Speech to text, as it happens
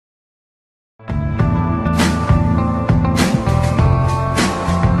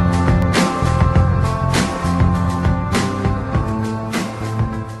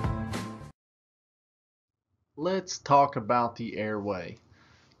Let's talk about the airway.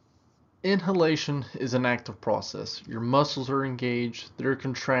 Inhalation is an active process. Your muscles are engaged, they're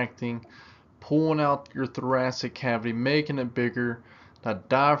contracting, pulling out your thoracic cavity, making it bigger. That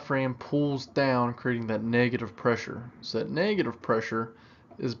diaphragm pulls down, creating that negative pressure. So that negative pressure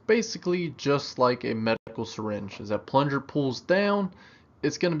is basically just like a medical syringe. As that plunger pulls down,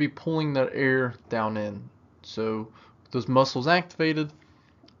 it's going to be pulling that air down in. So those muscles activated,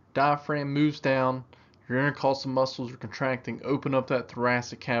 diaphragm moves down, your intercostal muscles are contracting, open up that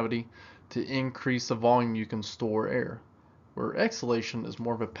thoracic cavity to increase the volume you can store air. Where exhalation is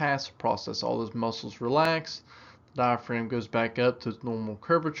more of a passive process. All those muscles relax, the diaphragm goes back up to its normal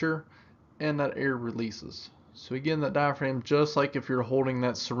curvature, and that air releases. So again, that diaphragm, just like if you're holding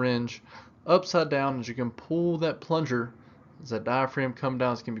that syringe upside down, as you can pull that plunger, as that diaphragm comes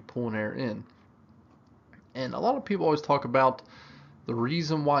down, it's going to be pulling air in. And a lot of people always talk about the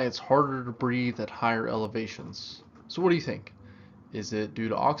reason why it's harder to breathe at higher elevations. So what do you think? Is it due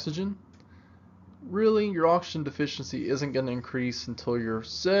to oxygen? Really, your oxygen deficiency isn't going to increase until you're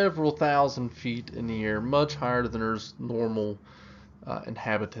several thousand feet in the air, much higher than there's normal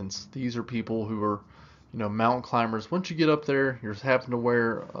inhabitants. These are people who are, mountain climbers. Once you get up there, you're having to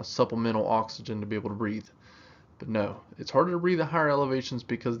wear a supplemental oxygen to be able to breathe. But no, it's harder to breathe at higher elevations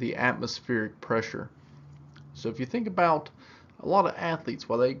because of the atmospheric pressure. So if you think about a lot of athletes,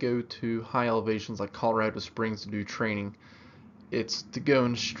 while they go to high elevations like Colorado Springs to do training, it's to go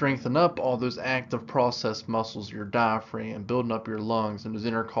and strengthen up all those active process muscles, your diaphragm, building up your lungs and those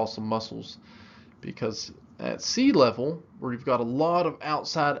intercostal muscles. Because at sea level, where you've got a lot of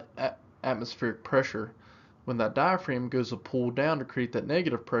outside atmospheric pressure, when that diaphragm goes to pull down to create that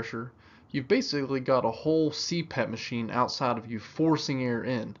negative pressure, you've basically got a whole CPAP machine outside of you forcing air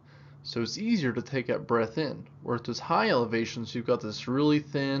in. So it's easier to take that breath in. Where at those high elevations, you've got this really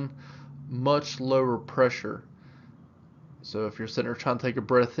thin, much lower pressure. So if you're sitting there trying to take a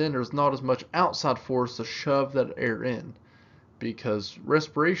breath in, there's not as much outside force to shove that air in, because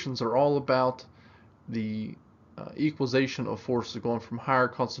respirations are all about the equalization of forces going from higher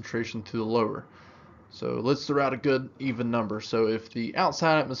concentration to the lower. So let's throw out a good even number. So if the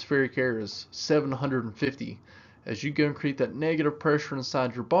outside atmospheric air is 750, as you go and create that negative pressure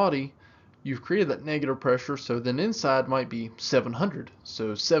inside your body, you've created that negative pressure, so then inside might be 700.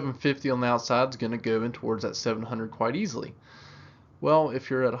 So 750 on the outside is going to go in towards that 700 quite easily. Well, if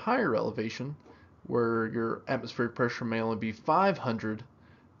you're at a higher elevation, where your atmospheric pressure may only be 500,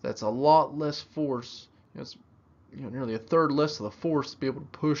 that's a lot less force. It's nearly a third less of the force to be able to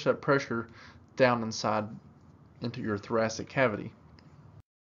push that pressure down inside into your thoracic cavity.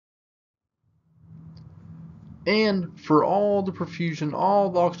 And for all the perfusion,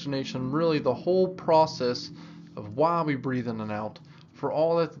 all the oxygenation, really the whole process of why we breathe in and out, for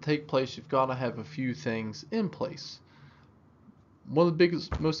all that to take place, you've got to have a few things in place. One of the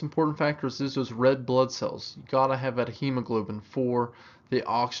biggest, most important factors is those red blood cells. You got to have that hemoglobin for the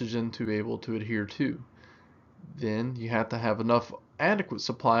oxygen to be able to adhere to. Then you have to have enough adequate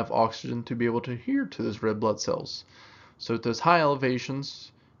supply of oxygen to be able to adhere to those red blood cells. So at those high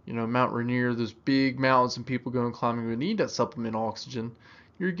elevations, Mount Rainier, those big mountains and people going climbing who need that supplemental oxygen,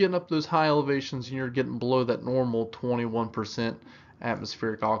 you're getting up those high elevations and you're getting below that normal 21%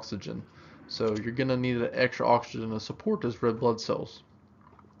 atmospheric oxygen. So you're going to need that extra oxygen to support those red blood cells.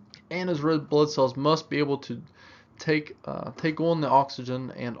 And those red blood cells must be able to take on the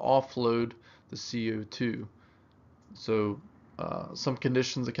oxygen and offload the CO2. So some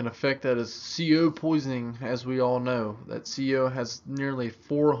conditions that can affect that is CO poisoning, as we all know. That CO has nearly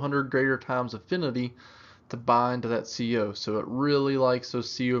 400 greater times affinity to bind to that CO. So it really likes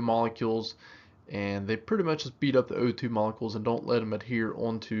those CO molecules, and they pretty much just beat up the O2 molecules and don't let them adhere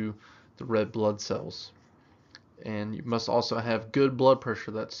onto the red blood cells. And you must also have good blood pressure.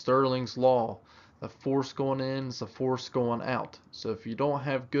 That's Stirling's law. The force going in is the force going out. So if you don't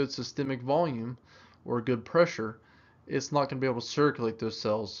have good systemic volume or good pressure, it's not going to be able to circulate those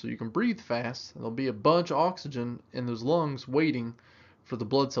cells. So you can breathe fast, and there'll be a bunch of oxygen in those lungs waiting for the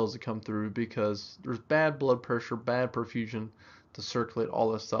blood cells to come through, because there's bad blood pressure, bad perfusion to circulate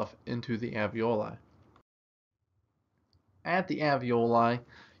all this stuff into the alveoli. At the alveoli,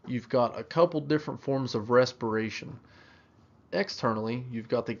 you've got a couple different forms of respiration. Externally, you've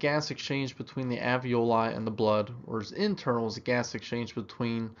got the gas exchange between the alveoli and the blood, whereas internal is the gas exchange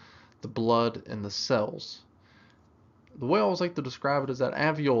between the blood and the cells. The way I always like to describe it is that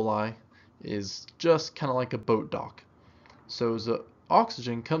alveoli is just kind of like a boat dock. So as the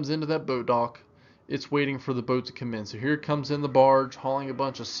oxygen comes into that boat dock, it's waiting for the boat to come in. So here comes in the barge hauling a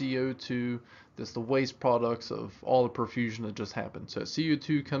bunch of CO2. That's the waste products of all the perfusion that just happened. So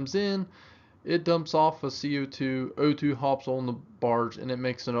CO2 comes in, It dumps off a CO2, O2 hops on the barge, and it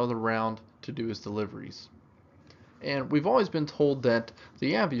makes another round to do its deliveries. And we've always been told that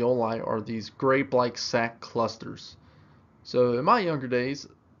the alveoli are these grape-like sac clusters. So in my younger days,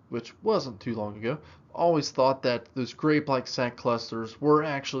 which wasn't too long ago, I always thought that those grape-like sac clusters were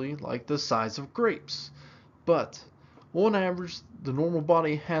actually like the size of grapes. But on average, the adult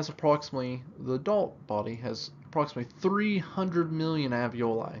body has approximately 300 million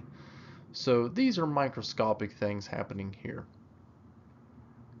alveoli. So these are microscopic things happening here.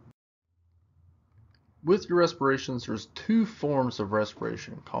 With your respirations, there's two forms of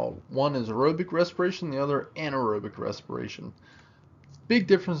respiration called, one is aerobic respiration, the other anaerobic respiration. Big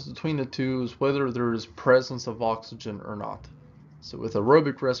difference between the two is whether there is presence of oxygen or not. So with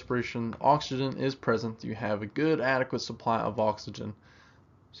aerobic respiration, oxygen is present. You have a good adequate supply of oxygen.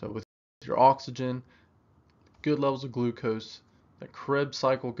 So with your oxygen, good levels of glucose, the Krebs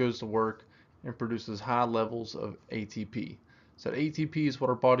cycle goes to work and produces high levels of ATP. So ATP is what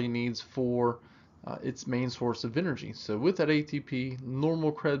our body needs for its main source of energy. So with that ATP,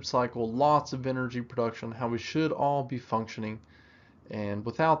 normal Krebs cycle, lots of energy production, how we should all be functioning. And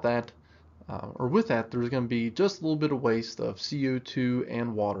without that, with that, there's going to be just a little bit of waste of CO2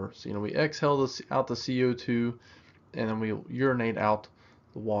 and water. So, we exhale out the CO2 and then we urinate out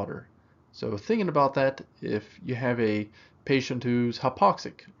the water. So thinking about that, if you have a patient who's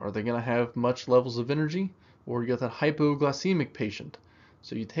hypoxic, are they going to have much levels of energy? Or you got that hypoglycemic patient.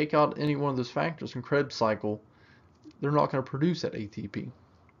 So you take out any one of those factors in Krebs cycle, they're not going to produce that ATP.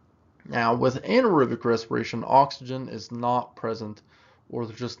 Now with anaerobic respiration, oxygen is not present, or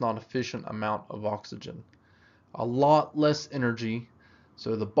there's just not efficient amount of oxygen. A lot less energy,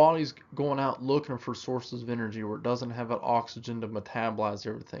 so the body's going out looking for sources of energy where it doesn't have that oxygen to metabolize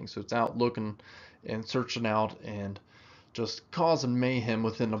everything. So it's out looking and searching out and just causing mayhem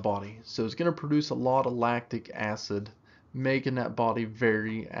within the body. So it's going to produce a lot of lactic acid, making that body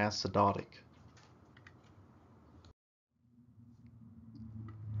very acidotic.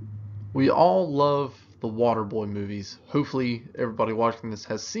 We all love the Waterboy movies. Hopefully everybody watching this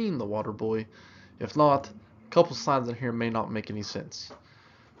has seen the Waterboy. If not, a couple slides in here may not make any sense.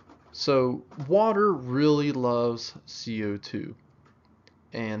 So water really loves CO2,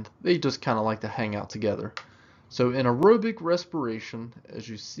 and they just kind of like to hang out together. So in aerobic respiration, as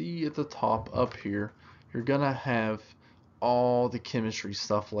you see at the top up here, you're gonna have all the chemistry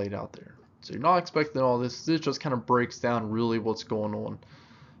stuff laid out there. So you're not expecting all this. This just kind of breaks down really what's going on.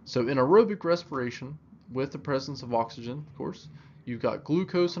 So in aerobic respiration, with the presence of oxygen, of course, you've got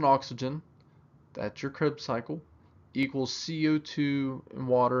glucose and oxygen. That's your Krebs cycle, equals CO2 and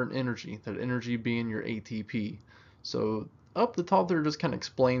water and energy, that energy being your ATP. So up the top there just kind of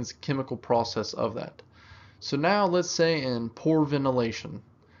explains the chemical process of that. So now let's say in poor ventilation,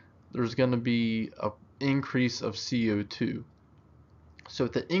 there's going to be an increase of CO2. So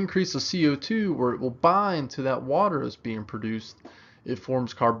with the increase of CO2, where it will bind to that water that's being produced, it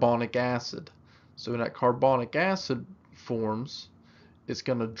forms carbonic acid. So when that carbonic acid forms, it's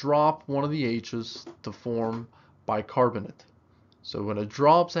going to drop one of the H's to form bicarbonate. So when it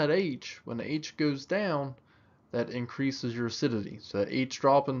drops that H, when the H goes down, that increases your acidity. So that H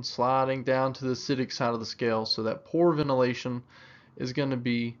dropping, sliding down to the acidic side of the scale. So that poor ventilation is going to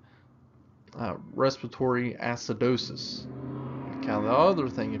be respiratory acidosis. Kind of the other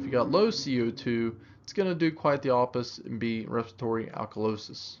thing, if you got low CO2, it's going to do quite the opposite and be respiratory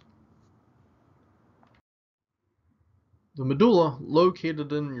alkalosis. The medulla,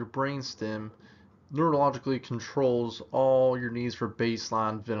 located in your brainstem, neurologically controls all your needs for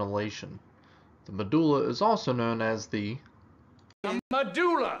baseline ventilation. The medulla is also known as the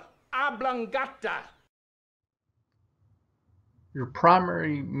medulla oblongata. Your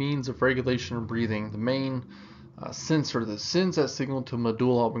primary means of regulation of breathing, the main sensor that sends that signal to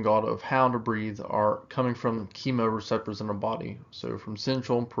medulla oblongata of how to breathe, are coming from chemoreceptors in our body. So from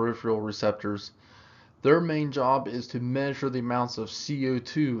central and peripheral receptors. Their main job is to measure the amounts of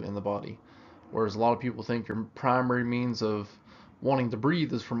CO2 in the body. Whereas a lot of people think your primary means of wanting to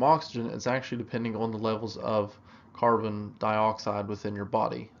breathe is from oxygen, it's actually depending on the levels of carbon dioxide within your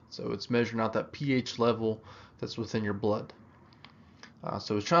body. So it's measuring out that pH level that's within your blood.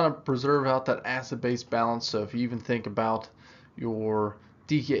 So it's trying to preserve out that acid-base balance. So if you even think about your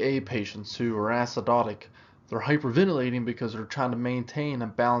DKA patients who are acidotic, they're hyperventilating because they're trying to maintain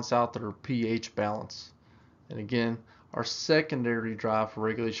and balance out their pH balance. And again, our secondary drive for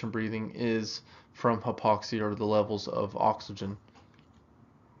regulation breathing is from hypoxia, or the levels of oxygen.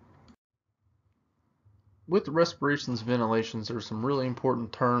 With the respirations and ventilations, there are some really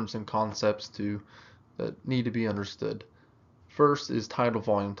important terms and concepts that need to be understood. First is tidal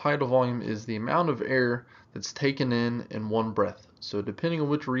volume. Tidal volume is the amount of air that's taken in one breath. So depending on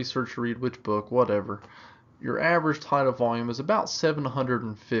which research you read, which book, whatever, your average tidal volume is about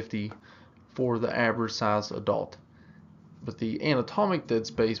 750 for the average size adult. But the anatomic dead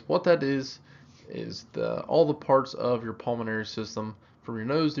space, what that is all the parts of your pulmonary system from your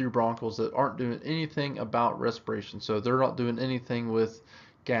nose to your bronchioles that aren't doing anything about respiration. So they're not doing anything with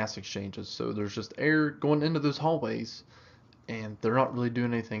gas exchanges. So there's just air going into those hallways and they're not really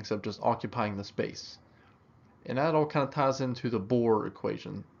doing anything except just occupying the space. And that all kind of ties into the Bohr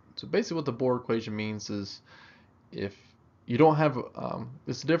equation. So basically what the Bohr equation means is if you don't have,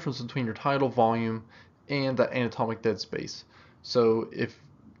 it's the difference between your tidal volume and the anatomic dead space. So if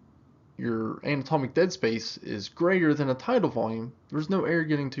your anatomic dead space is greater than a tidal volume, there's no air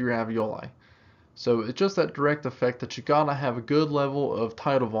getting to your alveoli. So it's just that direct effect that you gotta have a good level of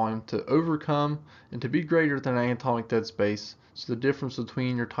tidal volume to overcome and to be greater than anatomic dead space. So the difference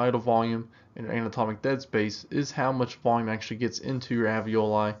between your tidal volume and your anatomic dead space is how much volume actually gets into your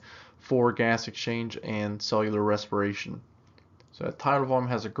alveoli for gas exchange and cellular respiration. So that tidal volume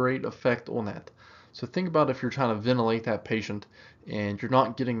has a great effect on that. So think about if you're trying to ventilate that patient and you're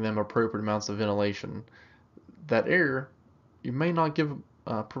not getting them appropriate amounts of ventilation. That air, you may not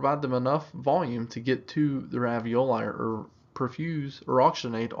provide them enough volume to get to their alveoli or perfuse or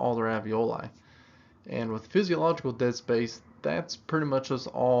oxygenate all their alveoli. And with physiological dead space, that's pretty much just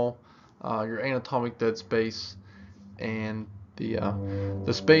all your anatomic dead space and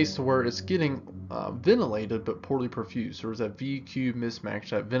the space where it's getting ventilated but poorly perfused. So there's that VQ mismatch,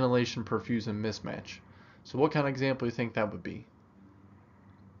 that ventilation perfusion mismatch. So what kind of example do you think that would be?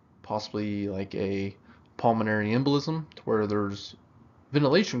 Possibly like a pulmonary embolism, to where there's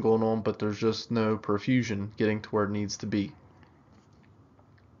ventilation going on, but there's just no perfusion getting to where it needs to be.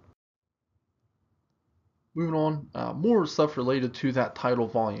 Moving on, more stuff related to that tidal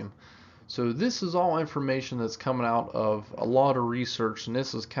volume. So this is all information that's coming out of a lot of research, and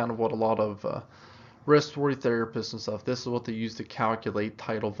this is kind of what a lot of respiratory therapists and stuff, this is what they use to calculate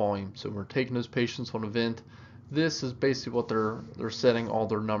tidal volume. So we're taking those patients on a vent. This is basically what they're setting all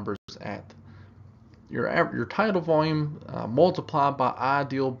their numbers at. Your tidal volume multiplied by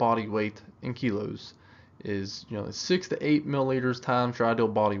ideal body weight in kilos is 6 to 8 milliliters times your ideal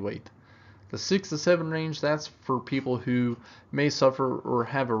body weight. The 6 to 7 range, that's for people who may suffer or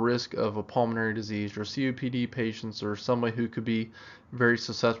have a risk of a pulmonary disease, or COPD patients, or somebody who could be very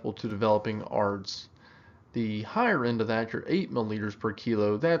susceptible to developing ARDS. The higher end of that, your 8 milliliters per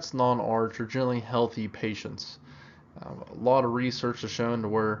kilo, that's non-ARDS or generally healthy patients. A lot of research has shown to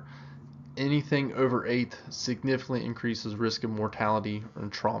where anything over 8 significantly increases risk of mortality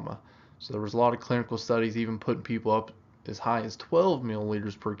and trauma. So there was a lot of clinical studies even putting people up as high as 12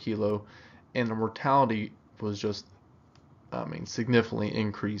 milliliters per kilo, and the mortality was just, significantly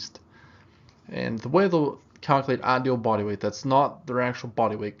increased. And the way they'll calculate ideal body weight, that's not their actual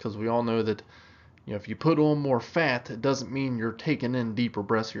body weight, because we all know that if you put on more fat, it doesn't mean you're taking in deeper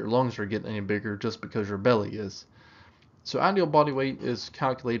breaths or your lungs are getting any bigger just because your belly is. So ideal body weight is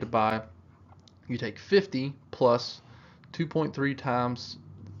calculated by, you take 50 plus 2.3 times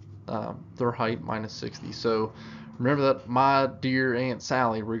their height minus 60. So remember that my dear Aunt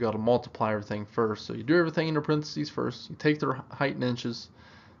Sally, we got to multiply everything first. So you do everything in the parentheses first. You take their height in inches,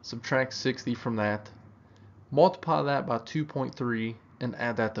 subtract 60 from that, multiply that by 2.3, and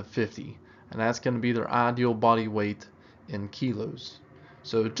add that to 50. And that's going to be their ideal body weight in kilos.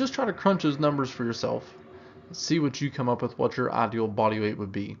 So just try to crunch those numbers for yourself. See what you come up with, what your ideal body weight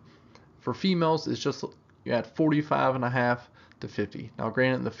would be. For females, it's just you add 45.5 to 50. Now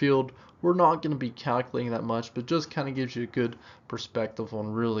granted, in the field, we're not going to be calculating that much, but just kind of gives you a good perspective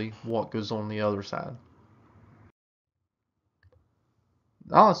on really what goes on the other side.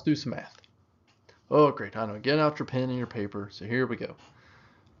 Now let's do some math. Oh great, I know, get out your pen and your paper. So here we go.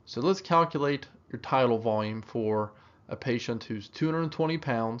 So let's calculate your tidal volume for a patient who's 220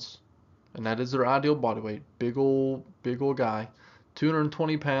 pounds, and that is their ideal body weight. Big old guy,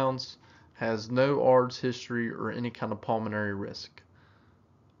 220 pounds, has no ARDS history or any kind of pulmonary risk.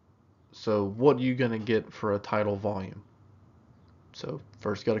 So what are you going to get for a tidal volume? So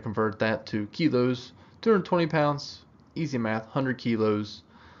first got to convert that to kilos. 220 pounds, easy math, 100 kilos.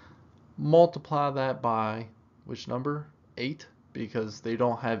 Multiply that by which number? 8, because they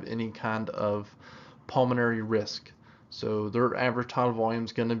don't have any kind of pulmonary risk. So their average tidal volume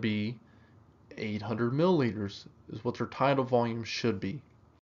is going to be 800 milliliters is what their tidal volume should be.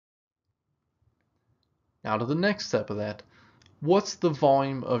 Now to the next step of that, what's the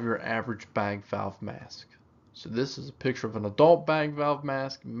volume of your average bag valve mask? So this is a picture of an adult bag valve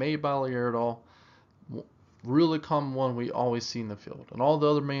mask made by Laerdal. really common one we always see in the field. And all the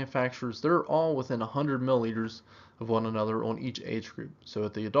other manufacturers, they're all within 100 milliliters of one another on each age group. So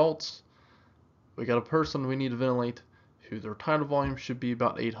at the adults, we got a person we need to ventilate who their tidal volume should be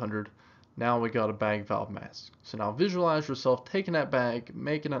about 800. Now we got a bag valve mask. So now visualize yourself taking that bag,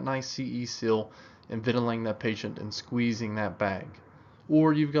 making a nice CE seal, and ventilating that patient and squeezing that bag.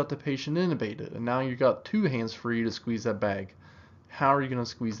 Or you've got the patient intubated, and now you've got two hands free to squeeze that bag. How are you going to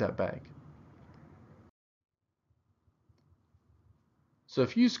squeeze that bag? So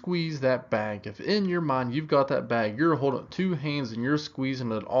if you squeeze that bag, if in your mind you've got that bag, you're holding two hands and you're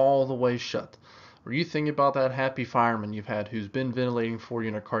squeezing it all the way shut. Or you think about that happy fireman you've had who's been ventilating for you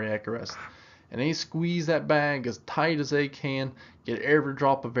in a cardiac arrest, and they squeeze that bag as tight as they can, get every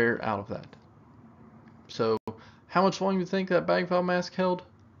drop of air out of that. So how much volume do you think that bag valve mask held?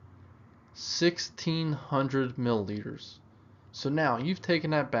 1,600 milliliters. So now you've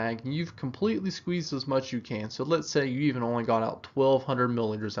taken that bag and you've completely squeezed as much as you can. So let's say you even only got out 1,200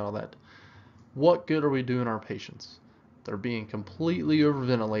 milliliters out of that. What good are we doing our patients? They're being completely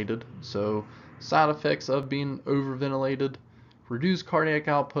overventilated. So side effects of being overventilated: reduced cardiac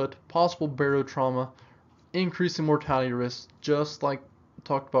output, possible barotrauma, increasing mortality risk. Just like we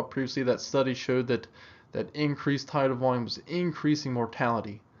talked about previously, that study showed that increased tidal volume was increasing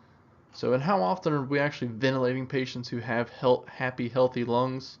mortality. So, and how often are we actually ventilating patients who have happy, healthy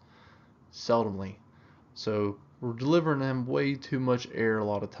lungs? Seldomly. So, we're delivering them way too much air a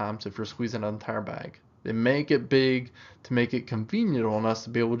lot of times if you're squeezing an entire bag. They make it big to make it convenient on us to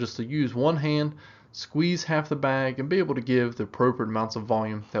be able just to use one hand, squeeze half the bag, and be able to give the appropriate amounts of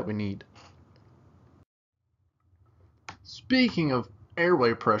volume that we need. Speaking of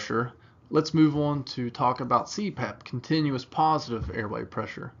airway pressure, let's move on to talk about CPAP, continuous positive airway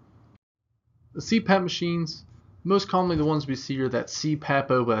pressure. The CPAP machines, most commonly the ones we see are that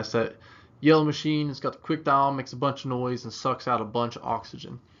CPAP OS, that yellow machine. It's got the quick dial, makes a bunch of noise, and sucks out a bunch of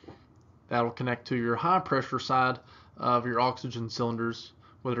oxygen. That'll connect to your high pressure side of your oxygen cylinders,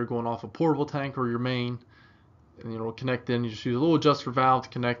 whether they're going off a portable tank or your main. And it'll connect in. You just use a little adjuster valve to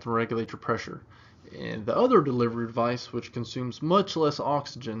connect and regulate your pressure. And the other delivery device, which consumes much less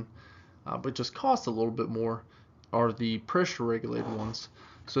oxygen, but just costs a little bit more, are the pressure regulated ones.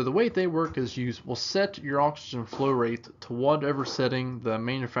 So the way they work is you will set your oxygen flow rate to whatever setting the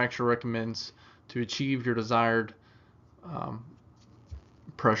manufacturer recommends to achieve your desired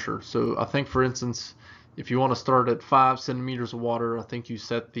pressure. So I think, for instance, if you want to start at 5 centimeters of water, I think you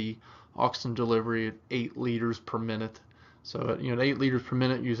set the oxygen delivery at 8 liters per minute. So at 8 liters per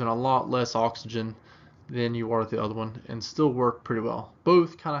minute, using a lot less oxygen than you are at the other one, and still work pretty well.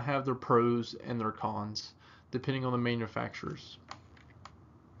 Both kind of have their pros and their cons, depending on the manufacturers.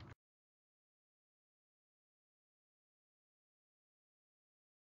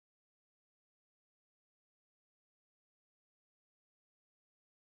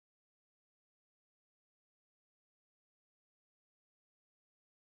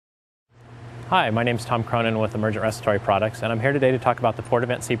 Hi, my name is Tom Cronin with Emergent Respiratory Products, and I'm here today to talk about the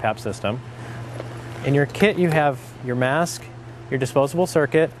Portavent CPAP system. In your kit, you have your mask, your disposable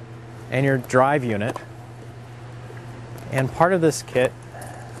circuit, and your drive unit. And part of this kit,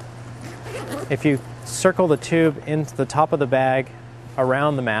 if you circle the tube into the top of the bag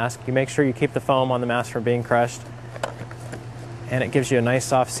around the mask, you make sure you keep the foam on the mask from being crushed, and it gives you a nice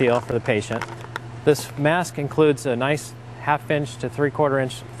soft seal for the patient. This mask includes a nice 1/2 inch to 3/4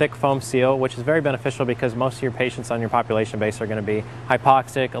 inch thick foam seal, which is very beneficial because most of your patients on your population base are going to be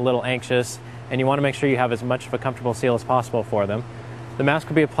hypoxic, a little anxious, and you want to make sure you have as much of a comfortable seal as possible for them. The mask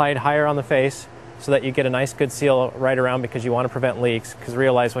will be applied higher on the face so that you get a nice good seal right around, because you want to prevent leaks, because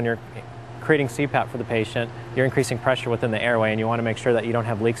realize when you're creating CPAP for the patient, you're increasing pressure within the airway, and you want to make sure that you don't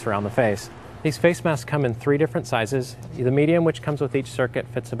have leaks around the face. These face masks come in 3 different sizes. The medium, which comes with each circuit,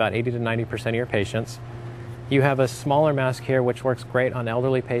 fits about 80 to 90% of your patients. You have a smaller mask here, which works great on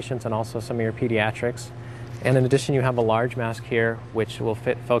elderly patients and also some of your pediatrics. And in addition, you have a large mask here, which will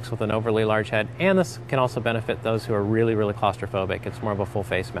fit folks with an overly large head. And this can also benefit those who are really, really claustrophobic. It's more of a full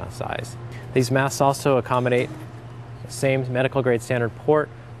face mask size. These masks also accommodate the same medical grade standard port,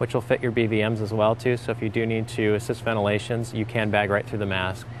 which will fit your BVMs as well too. So if you do need to assist ventilations, you can bag right through the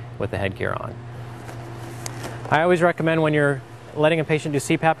mask with the headgear on. I always recommend, when you're letting a patient do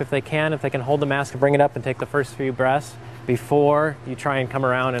CPAP, if they can hold the mask and bring it up and take the first few breaths before you try and come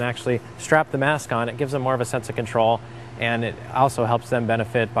around and actually strap the mask on. It gives them more of a sense of control, and it also helps them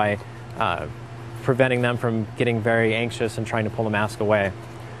benefit by preventing them from getting very anxious and trying to pull the mask away.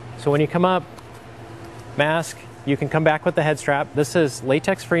 So when you come up, mask, you can come back with the head strap. This is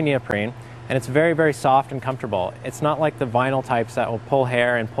latex-free neoprene, and it's very, very soft and comfortable. It's not like the vinyl types that will pull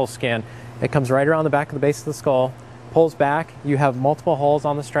hair and pull skin. It comes right around the back of the base of the skull, pulls back. You have multiple holes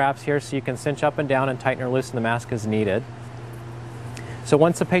on the straps here, so you can cinch up and down and tighten or loosen the mask as needed. So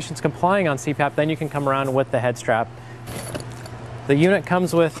once the patient's complying on CPAP, then you can come around with the head strap. The unit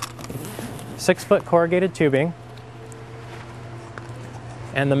comes with 6-foot corrugated tubing,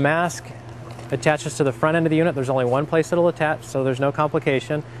 and the mask attaches to the front end of the unit. There's only one place it'll attach, so there's no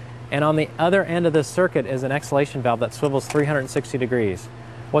complication. And on the other end of this circuit is an exhalation valve that swivels 360 degrees.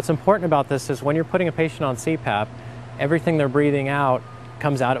 What's important about this is when you're putting a patient on CPAP, everything they're breathing out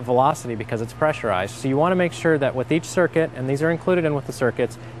comes out at velocity because it's pressurized. So you want to make sure that with each circuit, and these are included in with the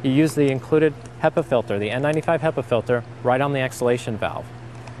circuits, you use the included HEPA filter, the N95 HEPA filter, right on the exhalation valve.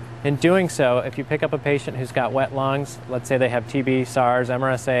 In doing so, if you pick up a patient who's got wet lungs, let's say they have TB, SARS,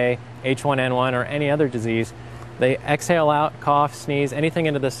 MRSA, H1N1, or any other disease, they exhale out, cough, sneeze, anything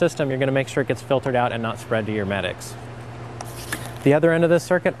into the system, you're going to make sure it gets filtered out and not spread to your medics. The other end of this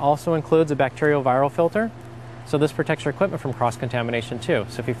circuit also includes a bacterial viral filter. So this protects your equipment from cross-contamination too.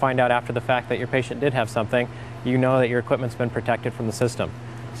 So if you find out after the fact that your patient did have something, you know that your equipment's been protected from the system.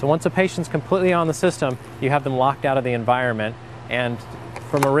 So once a patient's completely on the system, you have them locked out of the environment. And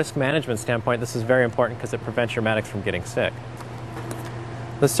from a risk management standpoint, this is very important because it prevents your medics from getting sick.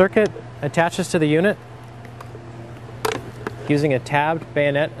 The circuit attaches to the unit using a tabbed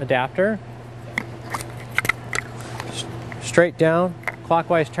bayonet adapter. Straight down,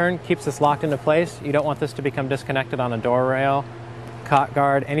 clockwise turn keeps this locked into place. You don't want this to become disconnected on a door rail, cot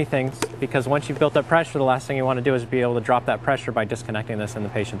guard, anything, because once you've built up pressure, the last thing you want to do is be able to drop that pressure by disconnecting this in the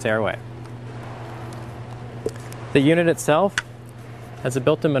patient's airway. The unit itself has a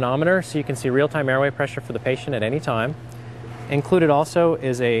built-in manometer, so you can see real-time airway pressure for the patient at any time. Included also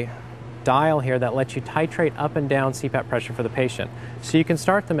is a dial here that lets you titrate up and down CPAP pressure for the patient. So you can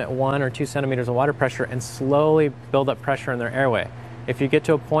start them at 1 or 2 centimeters of water pressure and slowly build up pressure in their airway. If you get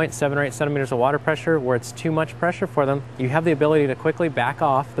to a point, 7 or 8 centimeters of water pressure, where it's too much pressure for them, you have the ability to quickly back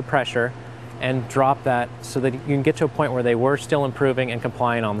off the pressure and drop that so that you can get to a point where they were still improving and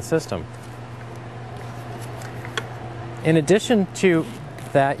complying on the system. In addition to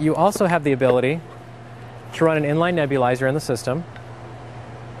that, you also have the ability to run an inline nebulizer in the system.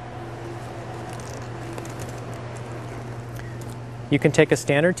 You can take a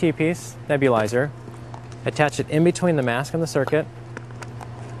standard T-piece nebulizer, attach it in between the mask and the circuit,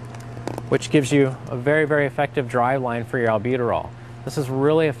 which gives you a very, very effective drive line for your albuterol. This is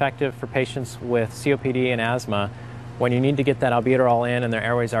really effective for patients with COPD and asthma when you need to get that albuterol in and their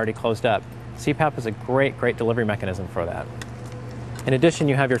airway's already closed up. CPAP is a great, great delivery mechanism for that. In addition,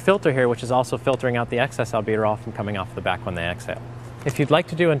 you have your filter here, which is also filtering out the excess albuterol from coming off the back when they exhale. If you'd like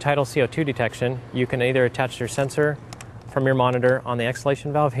to do end-tidal CO2 detection, you can either attach your sensor from your monitor on the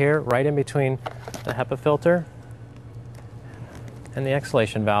exhalation valve here, right in between the HEPA filter and the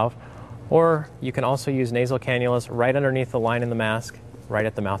exhalation valve, or you can also use nasal cannulas right underneath the line in the mask, right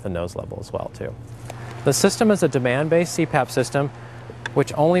at the mouth and nose level as well too. The system is a demand-based CPAP system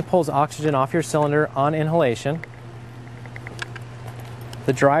which only pulls oxygen off your cylinder on inhalation.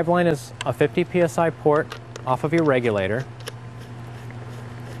 The drive line is a 50 psi port off of your regulator,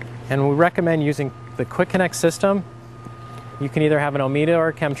 and we recommend using the Quick Connect system. You can either have an Omeda or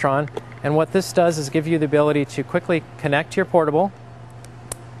a Chemtron, and what this does is give you the ability to quickly connect to your portable.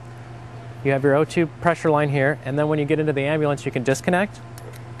 You have your O2 pressure line here, and then when you get into the ambulance, you can disconnect,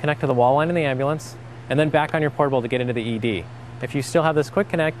 connect to the wall line in the ambulance, and then back on your portable to get into the ED. If you still have this quick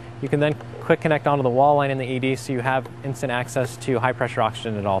connect, you can then quick connect onto the wall line in the ED so you have instant access to high pressure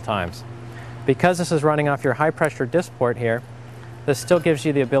oxygen at all times. Because this is running off your high pressure disc port here, this still gives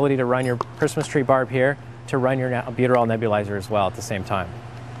you the ability to run your Christmas tree barb here to run your albuterol nebulizer as well at the same time.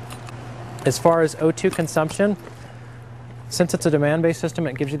 As far as O2 consumption, since it's a demand-based system,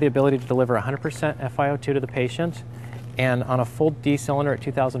 it gives you the ability to deliver 100% FiO2 to the patient, and on a full D cylinder at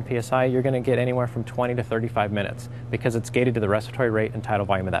 2000 psi, you're going to get anywhere from 20 to 35 minutes because it's gated to the respiratory rate and tidal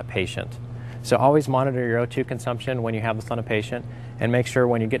volume of that patient. So always monitor your O2 consumption when you have this on a patient, and make sure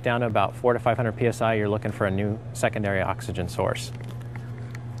when you get down to about 400 to 500 psi, you're looking for a new secondary oxygen source.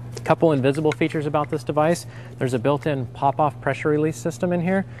 A couple invisible features about this device. There's a built-in pop-off pressure release system in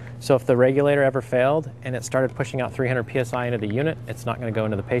here. So if the regulator ever failed and it started pushing out 300 psi into the unit, it's not going to go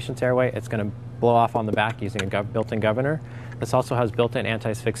into the patient's airway. It's going to blow off on the back using a built-in governor. This also has built-in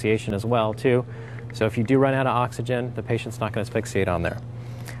anti-asphyxiation as well too. So if you do run out of oxygen, the patient's not going to asphyxiate on there.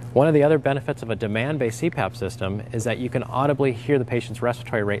 One of the other benefits of a demand-based CPAP system is that you can audibly hear the patient's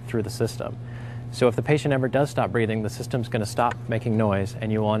respiratory rate through the system. So if the patient ever does stop breathing, the system's going to stop making noise, and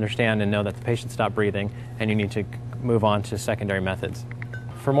you will understand and know that the patient stopped breathing and you need to move on to secondary methods.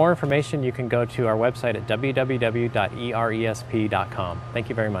 For more information, you can go to our website at www.eresp.com. Thank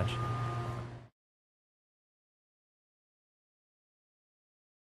you very much.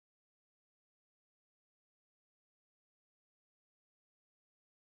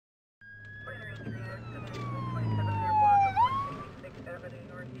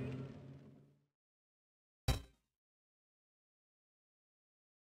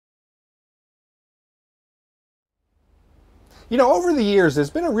 You know, over the years, there's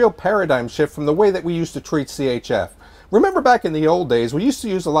been a real paradigm shift from the way that we used to treat CHF. Remember back in the old days, we used to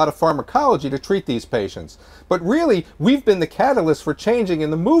use a lot of pharmacology to treat these patients. But really, we've been the catalyst for changing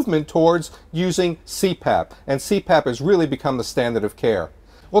in the movement towards using CPAP. And CPAP has really become the standard of care.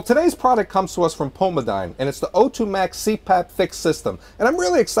 Well, today's product comes to us from Pulmodyne, and it's the O2 Max CPAP fixed system. And I'm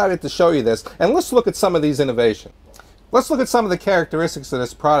really excited to show you this, and let's look at some of these innovations. Let's look at some of the characteristics of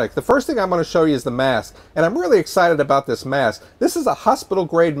this product. The first thing I'm going to show you is the mask, and I'm really excited about this mask. This is a hospital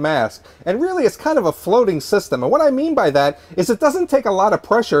grade mask, and really it's kind of a floating system. And what I mean by that is it doesn't take a lot of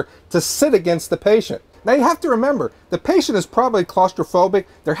pressure to sit against the patient. Now you have to remember, the patient is probably claustrophobic,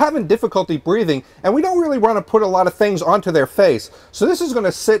 they're having difficulty breathing, and we don't really want to put a lot of things onto their face. So this is going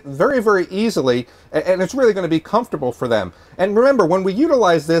to sit very, very easily, and it's really going to be comfortable for them. And remember, when we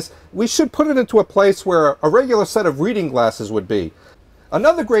utilize this, we should put it into a place where a regular set of reading glasses would be.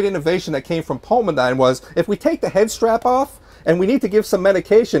 Another great innovation that came from Pulmodyne was, if we take the head strap off, and we need to give some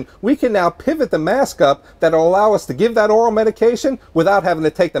medication, we can now pivot the mask up that will allow us to give that oral medication without having to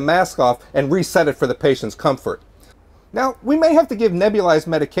take the mask off and reset it for the patient's comfort. Now, we may have to give nebulized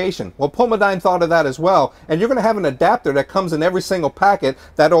medication. Well, Pulmodyne thought of that as well, and you're going to have an adapter that comes in every single packet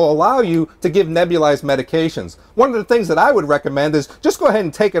that will allow you to give nebulized medications. One of the things that I would recommend is just go ahead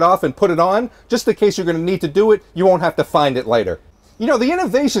and take it off and put it on, just in case you're going to need to do it, you won't have to find it later. You know, the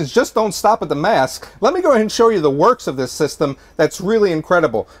innovations just don't stop at the mask. Let me go ahead and show you the works of this system that's really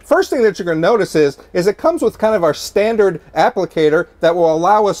incredible. First thing that you're going to notice is it comes with kind of our standard applicator that will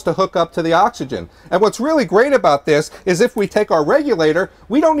allow us to hook up to the oxygen. And what's really great about this is if we take our regulator,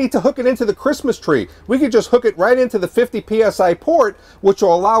 we don't need to hook it into the Christmas tree. We can just hook it right into the 50 psi port, which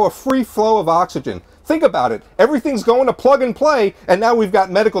will allow a free flow of oxygen. Think about it. Everything's going to plug and play, and now we've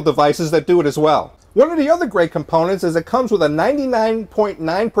got medical devices that do it as well. One of the other great components is it comes with a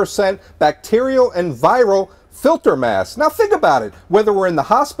 99.9% bacterial and viral filter mask. Now think about it. Whether we're in the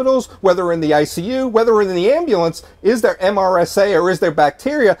hospitals, whether we're in the ICU, whether we're in the ambulance, is there MRSA or is there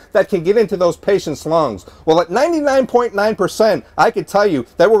bacteria that can get into those patients' lungs? Well, at 99.9%, I can tell you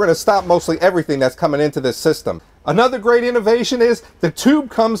that we're going to stop mostly everything that's coming into this system. Another great innovation is the tube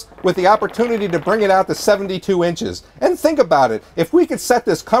comes with the opportunity to bring it out to 72 inches. And think about it, if we could set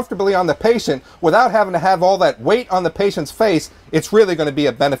this comfortably on the patient without having to have all that weight on the patient's face, it's really going to be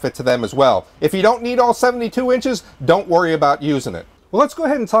a benefit to them as well. If you don't need all 72 inches, don't worry about using it. Well, let's go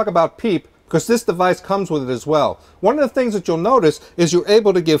ahead and talk about PEEP, because this device comes with it as well. One of the things that you'll notice is you're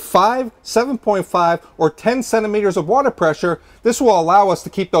able to give 5, 7.5, or 10 centimeters of water pressure. This will allow us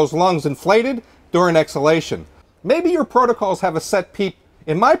to keep those lungs inflated during exhalation. Maybe your protocols have a set PEEP.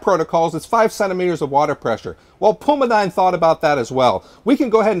 In my protocols, it's 5 centimeters of water pressure. Well, Pulmodyne thought about that as well. We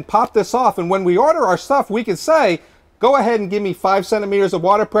can go ahead and pop this off, and when we order our stuff, we can say, go ahead and give me 5 centimeters of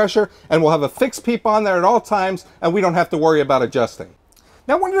water pressure, and we'll have a fixed PEEP on there at all times, and we don't have to worry about adjusting.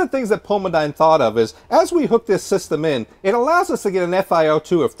 Now, one of the things that Pulmodyne thought of is, as we hook this system in, it allows us to get an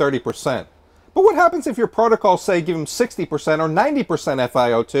FiO2 of 30%. But what happens if your protocols say give them 60% or 90%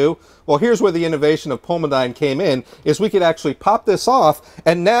 FiO2? Well, here's where the innovation of Pulmodyne came in, is we could actually pop this off,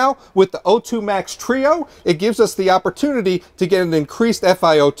 and now with the O2 Max Trio, it gives us the opportunity to get an increased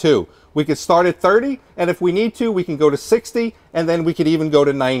FiO2. We could start at 30, and if we need to, we can go to 60, and then we could even go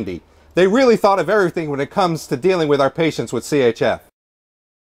to 90. They really thought of everything when it comes to dealing with our patients with CHF.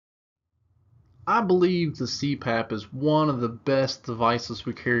 I believe the CPAP is one of the best devices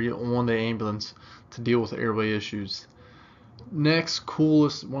we carry on the ambulance to deal with airway issues. Next,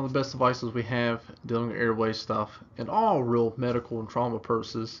 coolest, one of the best devices we have dealing with airway stuff and all real medical and trauma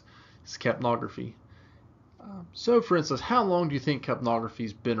purposes is capnography. So for instance, how long do you think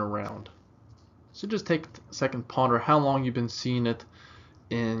capnography's been around? So just take a second to ponder how long you've been seeing it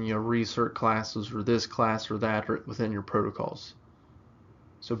in your research classes or this class or that or within your protocols.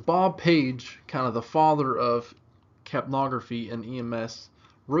 So Bob Page, kind of the father of capnography and EMS,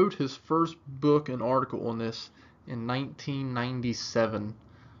 wrote his first book and article on this in 1997.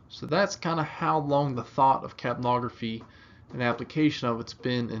 So that's kind of how long the thought of capnography and application of it's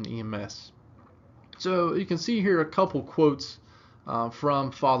been in EMS. So you can see here a couple quotes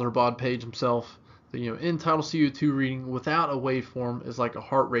from Father Bob Page himself. Entitled CO2 reading without a waveform is like a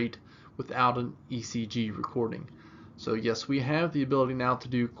heart rate without an ECG recording. So yes, we have the ability now to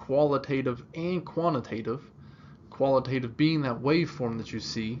do qualitative and quantitative. Qualitative being that waveform that you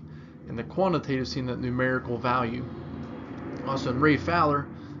see, and the quantitative seeing that numerical value. Also, in Ray Fowler,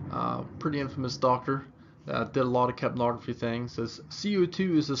 pretty infamous doctor, did a lot of capnography things, says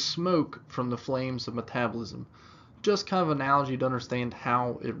CO2 is the smoke from the flames of metabolism. Just kind of an analogy to understand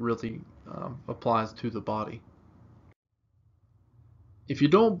how it really applies to the body. If you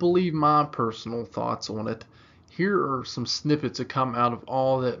don't believe my personal thoughts on it, Here are some snippets that come out of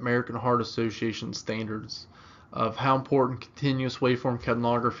all the American Heart Association standards of how important continuous waveform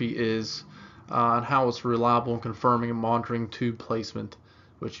capnography is, and how it's reliable in confirming and monitoring tube placement,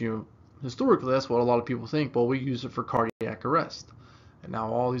 which, historically that's what a lot of people think. Well, we use it for cardiac arrest, and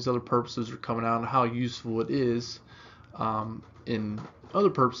now all these other purposes are coming out and how useful it is in other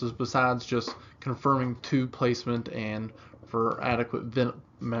purposes besides just confirming tube placement and for adequate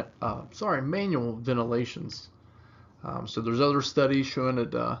manual ventilations. So there's other studies showing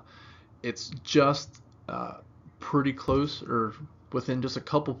that it's just pretty close, or within just a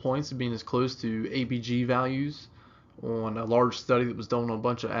couple points of being as close to ABG values on a large study that was done on a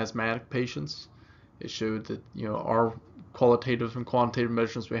bunch of asthmatic patients. It showed that our qualitative and quantitative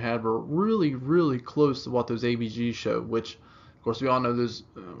measurements we had were really, really close to what those ABGs show, which of course we all know those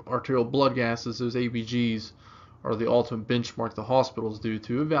arterial blood gases, those ABGs, are the ultimate benchmark the hospitals do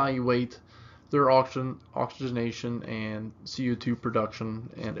to evaluate their oxygenation and CO2 production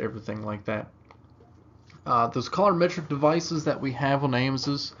and everything like that. Those colorimetric devices that we have on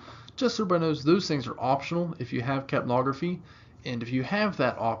AMSs, just so everybody knows, those things are optional if you have capnography, and if you have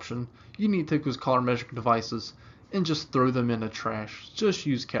that option, you need to take those colorimetric devices and just throw them in the trash. Just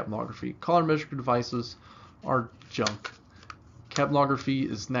use capnography. Colorimetric devices are junk. Capnography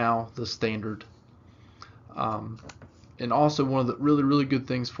is now the standard. And also one of the really, really good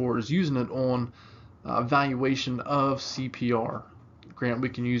things for it is using it on evaluation of CPR. Granted, we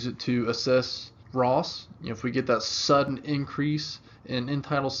can use it to assess ROS, if we get that sudden increase in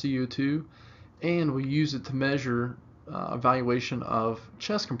end-tidal CO2, and we use it to measure evaluation of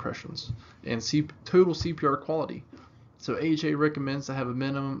chest compressions and total CPR quality. So AHA recommends to have a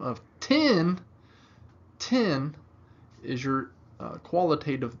minimum of 10 is your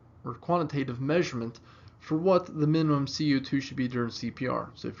qualitative or quantitative measurement for what the minimum CO2 should be during CPR.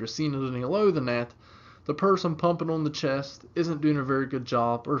 So if you're seeing it any lower than that, the person pumping on the chest isn't doing a very good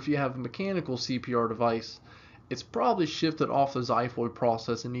job, or if you have a mechanical CPR device, it's probably shifted off the xiphoid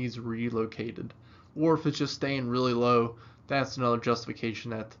process and needs relocated. Or if it's just staying really low, that's another justification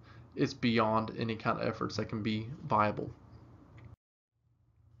that it's beyond any kind of efforts that can be viable.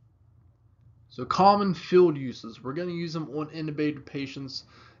 So common field uses, we're going to use them on intubated patients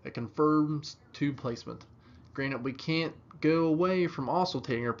that confirms tube placement. Granted, we can't go away from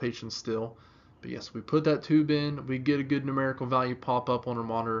auscultating our patients still, but yes, we put that tube in, we get a good numerical value pop up on our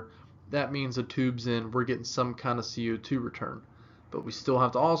monitor. That means the tube's in, we're getting some kind of CO2 return. But we still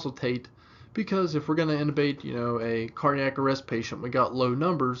have to auscultate, because if we're going to intubate, a cardiac arrest patient, we got low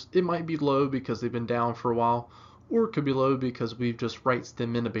numbers, it might be low because they've been down for a while, or it could be low because we've just right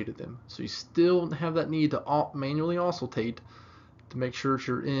stem intubated them. So you still have that need to manually auscultate to make sure that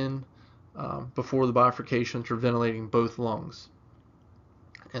you're in before the bifurcations are ventilating both lungs.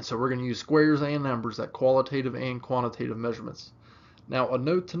 And so we're going to use squares and numbers, that qualitative and quantitative measurements. Now, a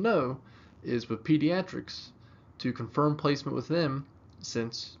note to know is with pediatrics, to confirm placement with them,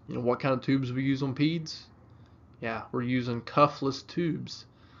 since what kind of tubes we use on peds? Yeah, we're using cuffless tubes.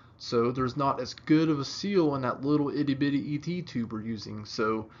 So there's not as good of a seal in that little itty bitty ET tube we're using.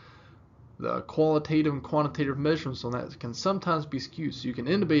 So the qualitative and quantitative measurements on that can sometimes be skewed. So you can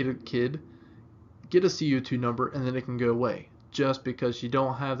intubate a kid, get a CO2 number, and then it can go away, just because you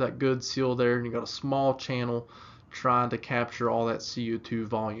don't have that good seal there and you got a small channel trying to capture all that CO2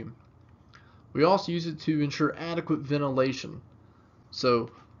 volume. We also use it to ensure adequate ventilation. So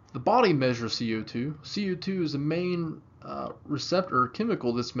the body measures CO2. CO2 is the main receptor or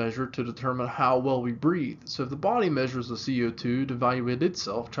chemical that's measured to determine how well we breathe. So if the body measures the CO2 to evaluate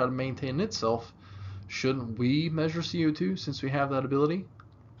itself, try to maintain itself, shouldn't we measure CO2 since we have that ability?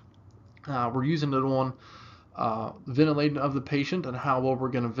 We're using it on ventilating of the patient and how well we're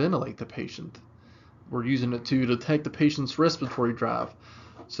going to ventilate the patient. We're using it to detect the patient's respiratory drive.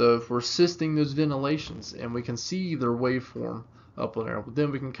 So if we're assisting those ventilations and we can see their waveform up there,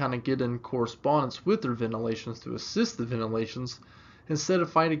 then we can kind of get in correspondence with their ventilations to assist the ventilations instead of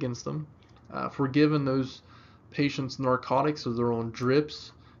fight against them. If we're giving those patients narcotics or they're on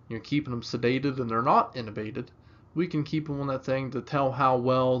drips, keeping them sedated and they're not intubated, we can keep them on that thing to tell how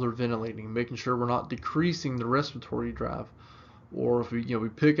well they're ventilating, making sure we're not decreasing the respiratory drive. Or if we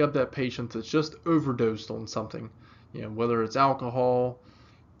pick up that patient that's just overdosed on something, whether it's alcohol,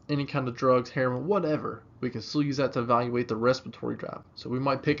 any kind of drugs, heroin, whatever, we can still use that to evaluate the respiratory drive. So we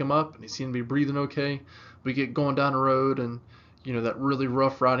might pick him up and he seems to be breathing okay. We get going down the road and that really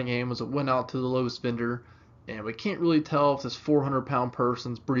rough riding ambulance that went out to the lowest bender, and we can't really tell if this 400-pound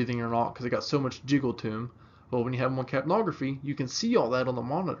person's breathing or not because they got so much jiggle to him. Well, when you have them on capnography, you can see all that on the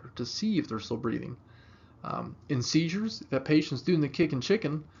monitor to see if they're still breathing. In seizures, if that patient's doing the kick and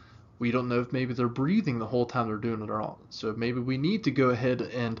chicken, We don't know if maybe they're breathing the whole time they're doing it or not. So maybe we need to go ahead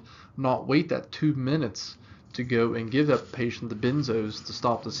and not wait that 2 minutes to go and give that patient the benzos to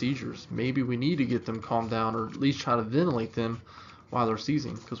stop the seizures. Maybe we need to get them calmed down, or at least try to ventilate them while they're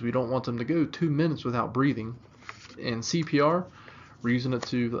seizing, because we don't want them to go 2 minutes without breathing. In CPR, we're using it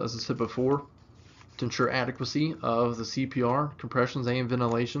to, as I said before, to ensure adequacy of the CPR, compressions and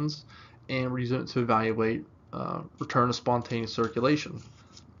ventilations, and we're using it to evaluate return of spontaneous circulation.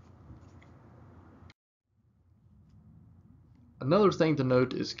 Another thing to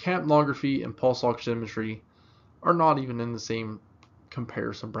note is capnography and pulse oximetry are not even in the same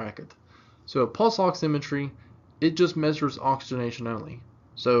comparison bracket. So pulse oximetry, it just measures oxygenation only.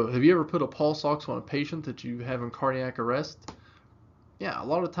 So have you ever put a pulse ox on a patient that you have in cardiac arrest? Yeah, a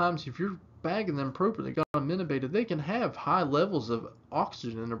lot of times if you're bagging them appropriately, got them intubated, they can have high levels of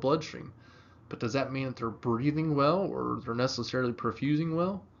oxygen in their bloodstream. But does that mean that they're breathing well or they're necessarily perfusing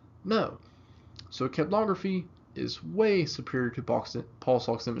well? No. So capnography is way superior to pulse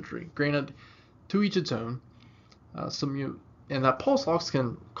oximetry. Granted, to each its own. And that pulse ox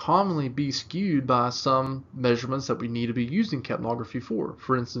can commonly be skewed by some measurements that we need to be using capnography for.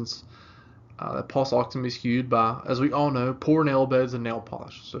 For instance, that pulse ox can be skewed by, as we all know, poor nail beds and nail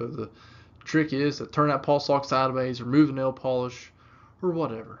polish. So the trick is to turn that pulse ox sideways, remove the nail polish, or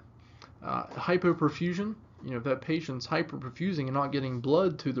whatever. Hypoperfusion, if that patient's hyperperfusing and not getting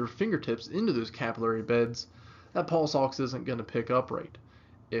blood to their fingertips into those capillary beds, that pulse ox isn't going to pick up right.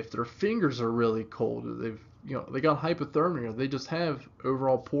 If their fingers are really cold, they got hypothermia, they just have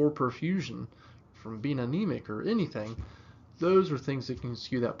overall poor perfusion from being anemic or anything, those are things that can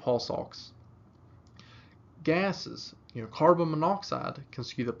skew that pulse ox. Gases, carbon monoxide can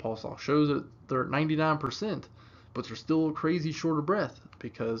skew the pulse ox. Shows that they're at 99%, but they're still crazy short of breath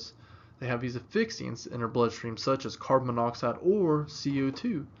because they have these asphyxiants in their bloodstream, such as carbon monoxide or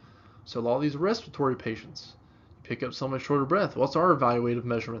CO2. So a lot of these respiratory patients pick up somebody short of breath. What's our evaluative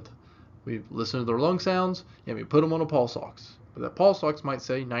measurement? We listen to their lung sounds and we put them on a pulse ox. But that pulse ox might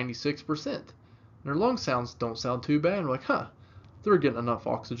say 96%. And their lung sounds don't sound too bad. We're like, they're getting enough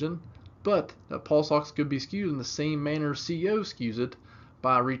oxygen. But that pulse ox could be skewed in the same manner CO skews it,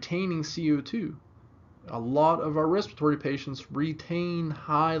 by retaining CO2. A lot of our respiratory patients retain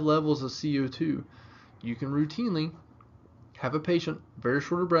high levels of CO2. You can routinely have a patient very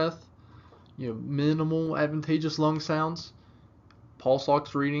short of breath, minimal advantageous lung sounds, pulse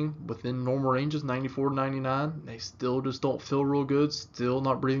ox reading within normal ranges, 94 to 99. They still just don't feel real good, still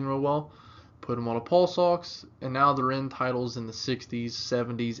not breathing real well. Put them on a pulse ox, and now their end titles in the 60s,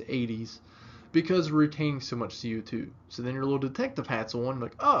 70s, 80s, because we're retaining so much CO2. So then your little detective hat's on,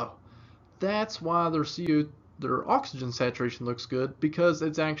 like, oh, that's why their oxygen saturation looks good, because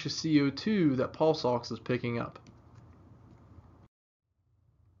it's actually CO2 that pulse ox is picking up.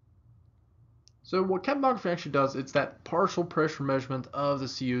 So what capnography actually does, it's that partial pressure measurement of the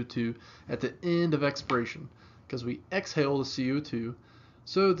CO2 at the end of expiration, because we exhale the CO2.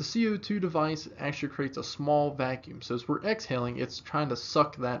 So the CO2 device actually creates a small vacuum. So as we're exhaling, it's trying to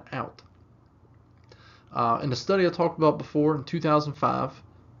suck that out. In the study I talked about before in 2005,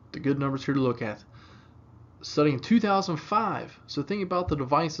 the good numbers here to look at. Study in 2005. So think about the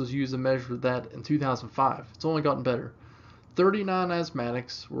devices used to measure that in 2005. It's only gotten better. 39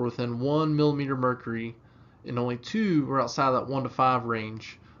 asthmatics were within 1 millimeter mercury, and only 2 were outside that 1 to 5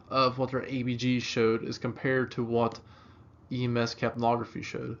 range of what their ABGs showed as compared to what EMS capnography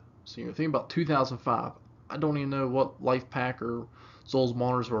showed. So think about 2005. I don't even know what LifePak or Zoll's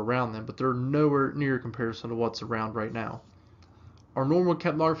monitors were around then, but they're nowhere near comparison to what's around right now. Our normal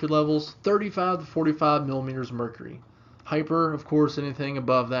capnography levels, 35 to 45 millimeters mercury. Hyper, of course, anything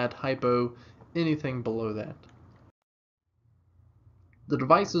above that. Hypo, anything below that. The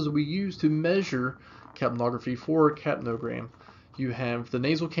devices we use to measure capnography for a capnogram, you have the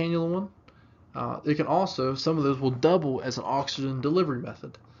nasal cannula one. It can also, some of those will double as an oxygen delivery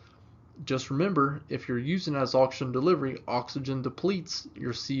method. Just remember, if you're using it as oxygen delivery, oxygen depletes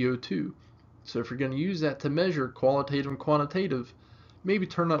your CO2. So if you're going to use that to measure qualitative and quantitative, maybe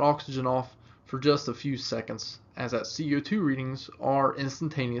turn that oxygen off for just a few seconds, as that CO2 readings are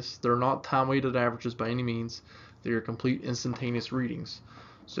instantaneous. They're not time-weighted averages by any means. They are complete instantaneous readings.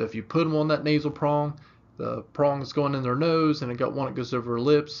 So if you put them on that nasal prong, the prong is going in their nose, and it got one that goes over their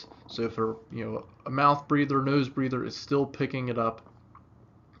lips. So if they're a mouth breather, nose breather, it's still picking it up,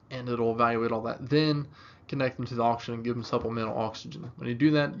 and it'll evaluate all that. Then connect them to the oxygen and give them supplemental oxygen. When you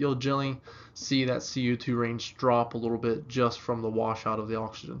do that, you'll generally see that CO2 range drop a little bit just from the washout of the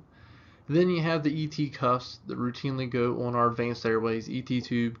oxygen. Then you have the ET cuffs that routinely go on our advanced airways, ET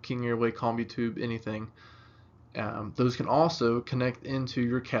tube, King Airway, Combi tube, anything. Those can also connect into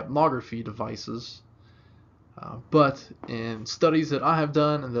your capnography devices. But in studies that I have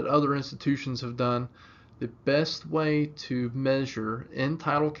done and that other institutions have done, the best way to measure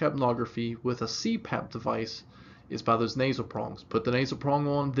end-tidal capnography with a CPAP device is by those nasal prongs. Put the nasal prong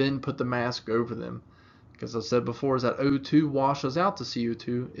on, then put the mask over them. Because as I said before, as that O2 washes out the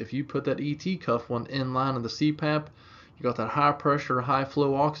CO2, if you put that ET cuff one in line of the CPAP, you got that high pressure, high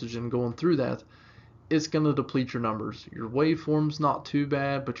flow oxygen going through that, it's going to deplete your numbers. Your waveform's not too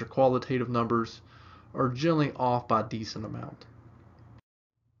bad, but your qualitative numbers are generally off by a decent amount.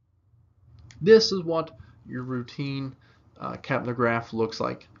 This is what your routine capnograph looks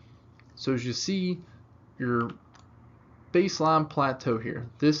like. So as you see, your baseline plateau here,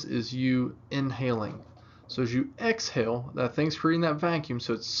 this is you inhaling. So as you exhale, that thing's creating that vacuum,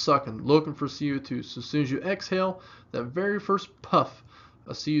 so it's sucking, looking for CO2. So as soon as you exhale, that very first puff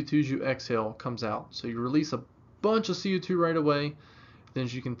of CO2 as you exhale comes out. So you release a bunch of CO2 right away. Then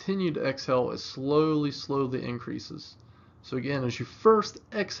as you continue to exhale, it slowly increases. So again, as you first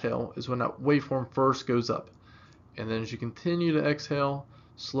exhale is when that waveform first goes up. And then as you continue to exhale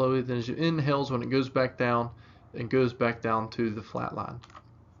slowly, then as you inhale is when it goes back down and goes back down to the flat line.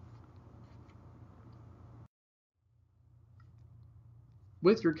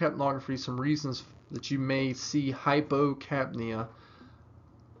 With your capnography, some reasons that you may see hypocapnia.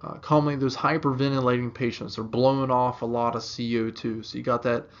 Commonly, those hyperventilating patients are blowing off a lot of CO2. So you got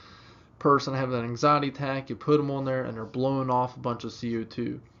that person having an anxiety attack, you put them on there and they're blowing off a bunch of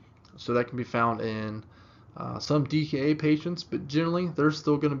CO2. So that can be found in some DKA patients, but generally they're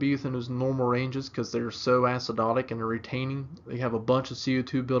still going to be within those normal ranges because they're so acidotic and they're retaining. They have a bunch of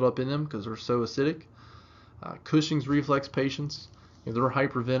CO2 built up in them because they're so acidic. Cushing's reflex patients, they're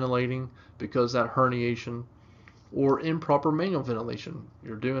hyperventilating because of that herniation, or improper manual ventilation.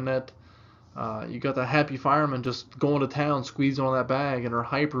 You're doing that. You got that happy fireman just going to town, squeezing on that bag, and are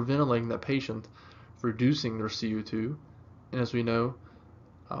hyperventilating that patient, reducing their CO2. And as we know,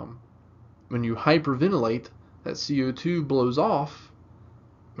 when you hyperventilate, that CO2 blows off.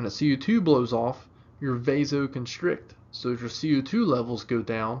 When that CO2 blows off, your vasoconstrict. So as your CO2 levels go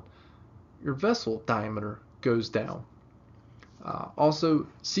down, your vessel diameter goes down. Also,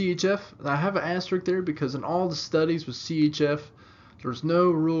 CHF, I have an asterisk there because in all the studies with CHF, there's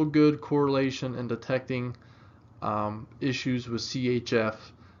no real good correlation in detecting issues with CHF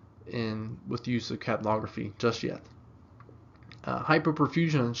with the use of capnography just yet.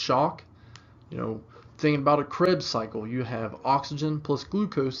 Hypoperfusion and shock, thinking about a Krebs cycle, you have oxygen plus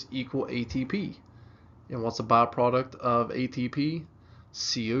glucose equal ATP. And what's a byproduct of ATP?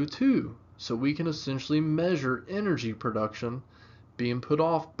 CO2. So we can essentially measure energy production being put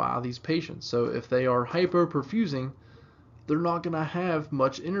off by these patients. So if they are hypoperfusing, they're not going to have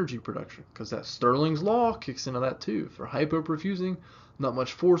much energy production because that Stirling's law kicks into that too. If they're hypoperfusing, not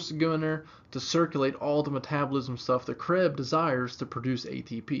much force to go in there to circulate all the metabolism stuff that Krebs desires to produce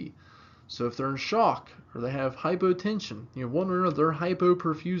ATP. So if they're in shock or they have hypotension, one or another, they're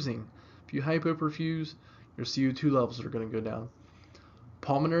hypoperfusing. If you hypoperfuse, your CO2 levels are going to go down.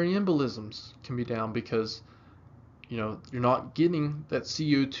 Pulmonary embolisms can be down because you're not getting that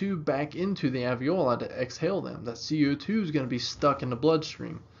CO2 back into the alveoli to exhale them. That CO2 is going to be stuck in the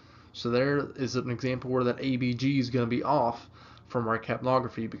bloodstream. So there is an example where that ABG is going to be off from our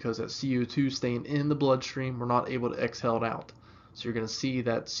capnography because that CO2 staying in the bloodstream, we're not able to exhale it out. So you're going to see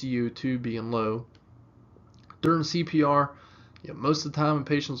that CO2 being low. During CPR, most of the time in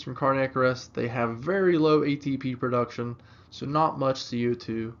patients from cardiac arrest, they have very low ATP production, so not much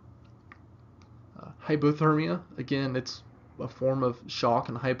CO2. Hypothermia, again, it's a form of shock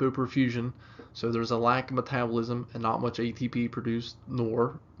and hypoperfusion, so there's a lack of metabolism and not much ATP produced,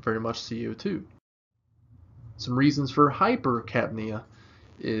 nor very much CO2. Some reasons for hypercapnia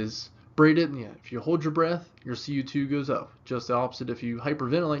is bradypnea. If you hold your breath, your CO2 goes up. Just the opposite, if you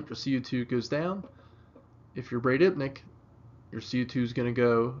hyperventilate, your CO2 goes down. If you're bradypneic, your CO2 is going to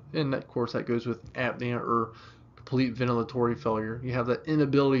go, and of course that goes with apnea or complete ventilatory failure. You have that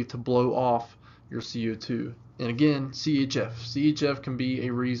inability to blow off your CO2. And again, CHF. CHF can be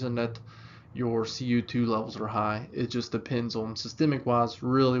a reason that your CO2 levels are high. It just depends on systemic wise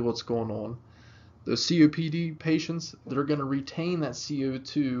really what's going on. The COPD patients, they're going to retain that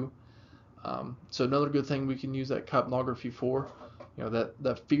CO2. So another good thing we can use that capnography for,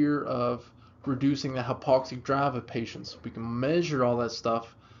 that fear of reducing the hypoxic drive of patients. We can measure all that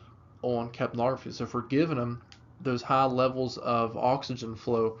stuff on capnography. So if we're giving them those high levels of oxygen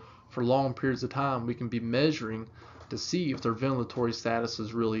flow for long periods of time, we can be measuring to see if their ventilatory status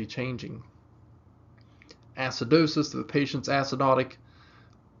is really changing. Acidosis, if the patient's acidotic,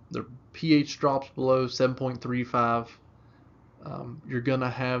 they're pH drops below 7.35, you're going to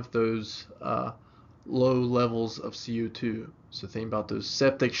have those low levels of CO2. So think about those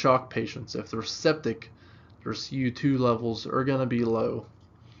septic shock patients. If they're septic, their CO2 levels are going to be low.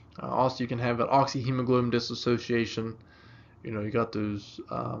 Also, you can have an oxyhemoglobin dissociation. You know, you got those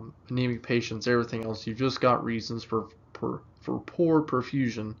anemic patients, everything else. You've just got reasons for poor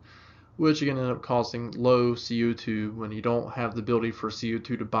perfusion, which again end up causing low CO2 when you don't have the ability for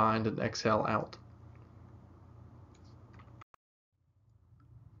CO2 to bind and exhale out.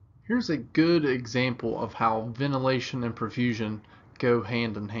 Here's a good example of how ventilation and perfusion go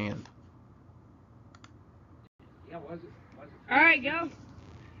hand in hand. Yeah, was it? All right, go.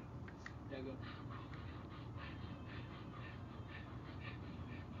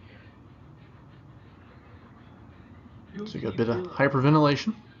 So you got a bit of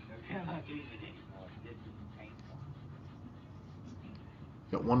hyperventilation.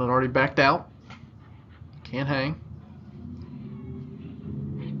 Got one that already backed out. Can't hang.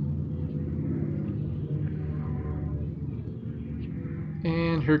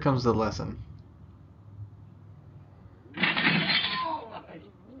 And here comes the lesson.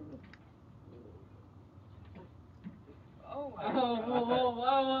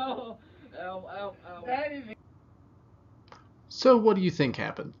 So what do you think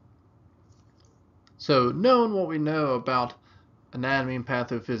happened? So knowing what we know about anatomy and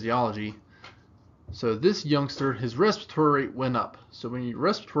pathophysiology, so this youngster, his respiratory rate went up. So when your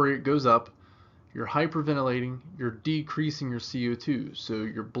respiratory rate goes up, you're hyperventilating, you're decreasing your CO2. So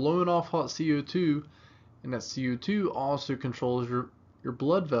you're blowing off hot CO2, and that CO2 also controls your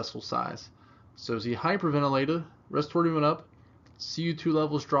blood vessel size. So as he hyperventilated, respiratory went up, CO2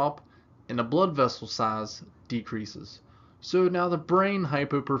 levels drop, and the blood vessel size decreases. So now the brain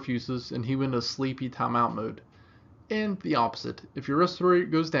hypoperfuses and he went into sleepy timeout mode. And the opposite. If your respiratory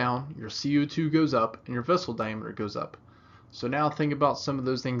rate goes down, your CO2 goes up and your vessel diameter goes up. So now think about some of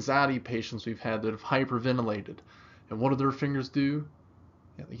those anxiety patients we've had that have hyperventilated. And what do their fingers do?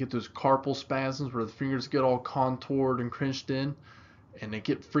 Yeah, they get those carpal spasms where the fingers get all contoured and crunched in, and they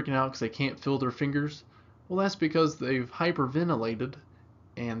get freaking out because they can't feel their fingers. Well, that's because they've hyperventilated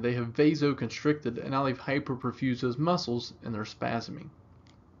and they have vasoconstricted, and now they've hyperperfused those muscles and they're spasming.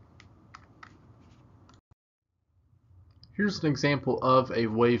 Here's an example of a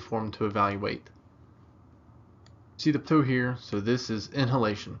waveform to evaluate. See the toe here, so this is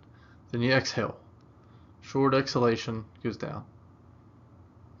inhalation. Then you exhale. Short exhalation goes down.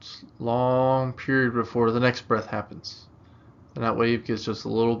 Long period before the next breath happens. And that wave gets just a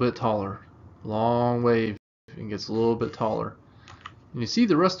little bit taller. Long wave and gets a little bit taller. And you see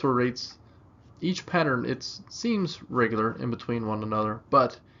the respiratory rates, each pattern, it seems regular in between one another,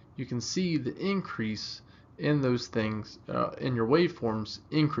 but you can see the increase in those things, in your waveforms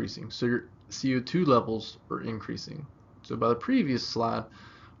increasing. So your CO2 levels are increasing. So by the previous slide,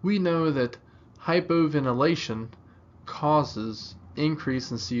 we know that hypoventilation causes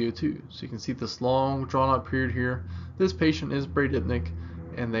increase in CO2. So you can see this long drawn out period here. This patient is bradypneic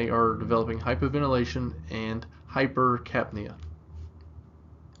and they are developing hypoventilation and hypercapnia.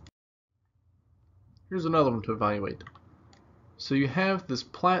 Here's another one to evaluate. So you have this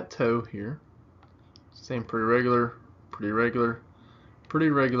plateau here. Same pretty regular, pretty regular, pretty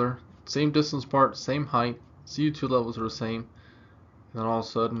regular. Same distance apart, same height. CO2 levels are the same. And then all of a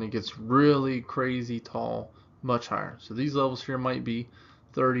sudden it gets really crazy tall, much higher. So these levels here might be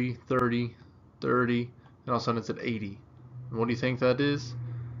 30, 30, 30, and all of a sudden it's at 80. And what do you think that is?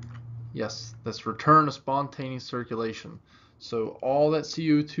 Yes, that's return of spontaneous circulation. So all that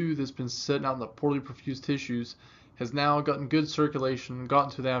CO2 that's been sitting out in the poorly perfused tissues has now gotten good circulation,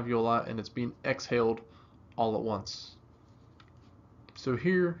 gotten to the alveoli, and it's being exhaled all at once. So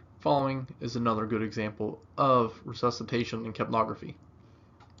here, following is another good example of resuscitation in capnography.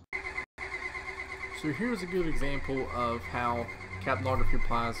 So here's a good example of how capnography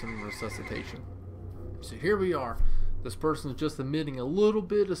applies in resuscitation. So here we are. This person is just emitting a little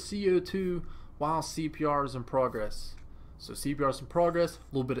bit of CO2 while CPR is in progress. So CPR is in progress,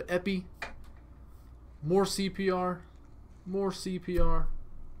 a little bit of epi, more CPR, more CPR.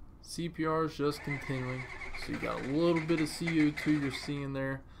 CPR is just continuing. So you got a little bit of CO2 you're seeing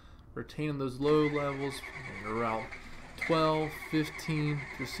there, retaining those low levels. You're around 12, 15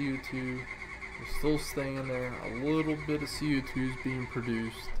 for CO2. You're still staying there. A little bit of CO2 is being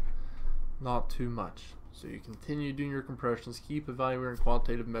produced, not too much. So you continue doing your compressions, keep evaluating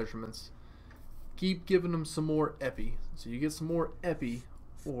qualitative measurements, keep giving them some more epi. So you get some more epi,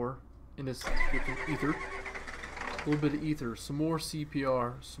 or in this ether, a little bit of ether, some more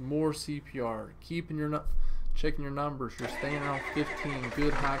CPR, keeping your checking your numbers, you're staying around 15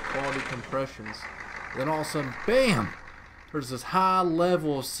 good high quality compressions. Then all of a sudden, bam! There's this high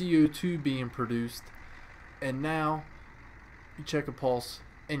level of CO2 being produced, and now you check a pulse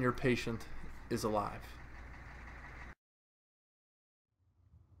and your patient is alive.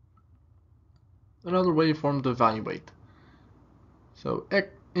 Another waveform to evaluate. So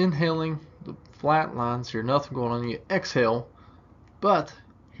inhaling, the flat lines here, nothing going on. You exhale, but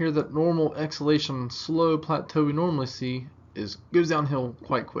here that normal exhalation slow plateau we normally see goes downhill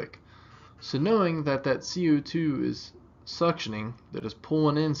quite quick. So knowing that CO2 is suctioning, that is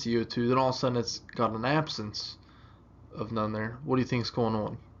pulling in CO2, then all of a sudden it's got an absence of none there. What do you think is going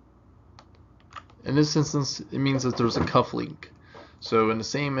on? In this instance, it means that there's a cuff leak. So in the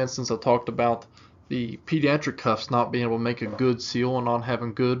same instance I talked about the pediatric cuffs not being able to make a good seal and not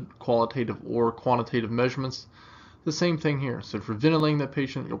having good qualitative or quantitative measurements, the same thing here. So if you're ventilating that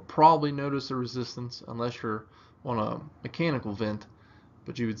patient, you'll probably notice a resistance unless you're on a mechanical vent,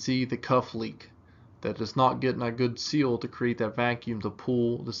 but you would see the cuff leak that is not getting a good seal to create that vacuum to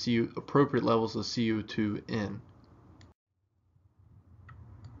pull the appropriate levels of CO2 in.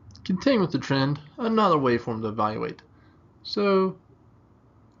 Continuing with the trend, another waveform to evaluate. So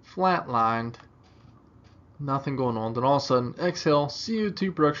flatlined, nothing going on, then all of a sudden exhale,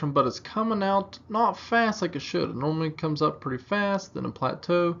 CO2 production, but it's coming out not fast like it should. It normally comes up pretty fast, then a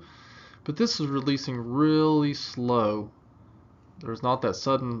plateau, but this is releasing really slow. There's not that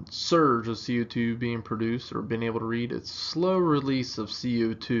sudden surge of CO2 being produced or being able to read. It's slow release of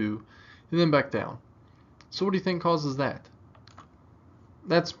CO2 and then back down. So what do you think causes that?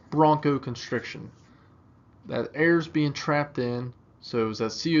 That's bronchoconstriction. That air's being trapped in, so as that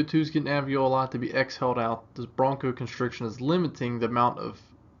CO2 is getting alveoli to be exhaled out, this bronchoconstriction is limiting the amount of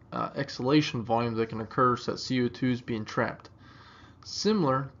exhalation volume that can occur, so that CO2 is being trapped.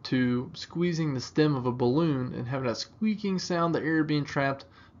 Similar to squeezing the stem of a balloon and having that squeaking sound, the air being trapped,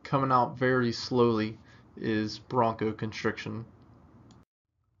 coming out very slowly, is bronchoconstriction.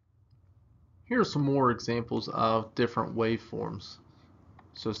 Here are some more examples of different waveforms.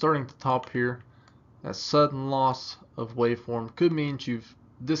 So starting at the top here, that sudden loss of waveform could mean you've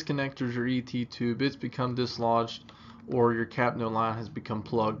disconnected your ET tube, it's become dislodged, or your capno line has become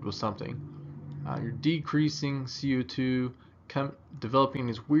plugged with something. You're decreasing CO2, developing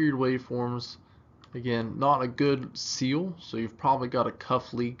these weird waveforms. Again, not a good seal, so you've probably got a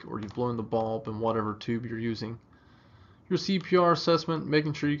cuff leak or you've blown the bulb in whatever tube you're using. Your CPR assessment,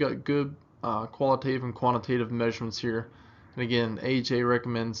 making sure you got good qualitative and quantitative measurements here. And again, AJ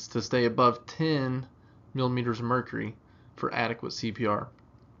recommends to stay above 10 millimeters of mercury for adequate CPR.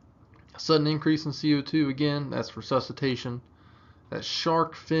 A sudden increase in CO2, again, that's resuscitation. That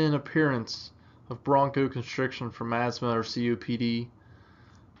shark fin appearance of bronchoconstriction from asthma or COPD.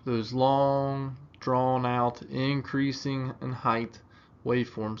 Those long, drawn out, increasing in height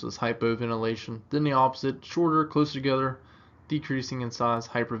waveforms is hypoventilation. Then the opposite, shorter, closer together, decreasing in size,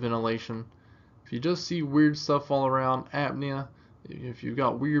 hyperventilation. If you just see weird stuff all around, apnea, if you've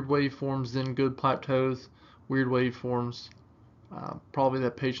got weird waveforms, then good plateaus, weird waveforms, probably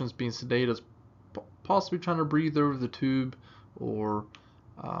that patient's being sedated, possibly trying to breathe over the tube, or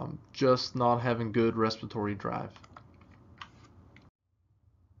just not having good respiratory drive.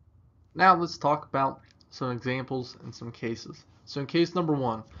 Now let's talk about some examples and some cases. So in case number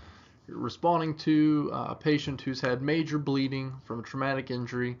one, you're responding to a patient who's had major bleeding from a traumatic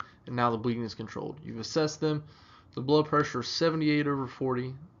injury, and now the bleeding is controlled. You've assessed them. The blood pressure is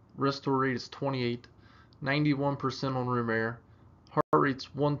 78/40, respiratory rate is 28, 91% on room air, heart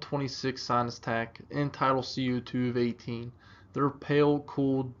rate's 126 sinus tach, end tidal CO2 of 18. They're pale,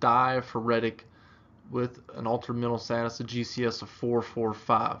 cool, diaphoretic with an altered mental status, a GCS of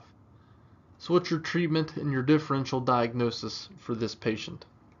 445. So what's your treatment and your differential diagnosis for this patient?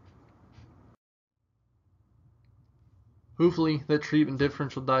 Hopefully that treatment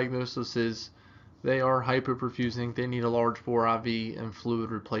differential diagnosis is they are hypoperfusing, they need a large bore IV and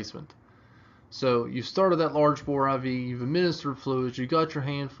fluid replacement. So you started that large bore IV, you've administered fluids, you got your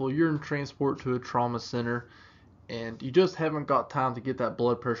handful, you're in transport to a trauma center, and you just haven't got time to get that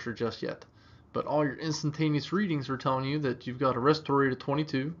blood pressure just yet. But all your instantaneous readings are telling you that you've got a respiratory rate of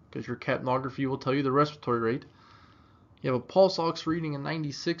 22, because your capnography will tell you the respiratory rate. You have a pulse ox reading of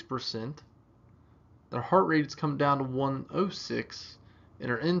 96%. Their heart rate has come down to 106, and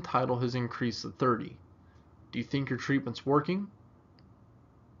their end tidal has increased to 30. Do you think your treatment's working?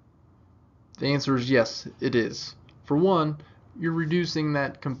 The answer is yes, it is. For one, you're reducing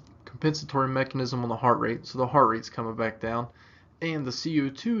that compensatory mechanism on the heart rate, so the heart rate's coming back down, and the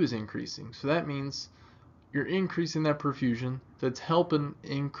CO2 is increasing. So that means you're increasing that perfusion. That's helping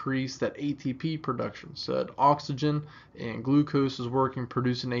increase that ATP production. So that oxygen and glucose is working,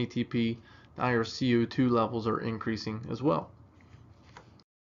 producing ATP. Now your CO2 levels are increasing as well.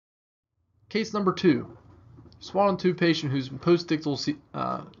 Case number 2. Swallowing tube patient who's in post-ictal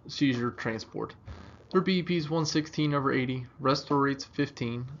seizure transport. Their BP is 116/80, respiratory rate's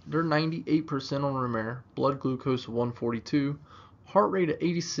 15, they're 98% on room air, blood glucose of 142, heart rate at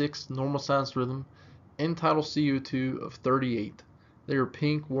 86, normal sinus rhythm, end-tidal CO2 of 38. They are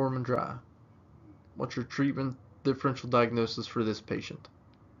pink, warm, and dry. What's your treatment differential diagnosis for this patient?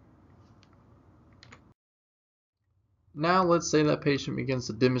 Now let's say that patient begins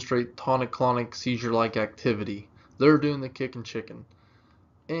to demonstrate tonic-clonic seizure-like activity. They're doing the kick and chicken.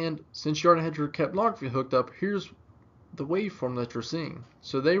 And since you already had your capnography hooked up, here's the waveform that you're seeing.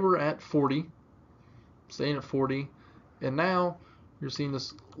 So they were at 40, staying at 40, and now you're seeing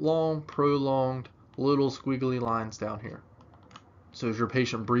this long, prolonged, little squiggly lines down here. So is your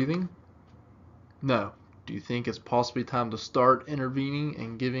patient breathing? No. Do you think it's possibly time to start intervening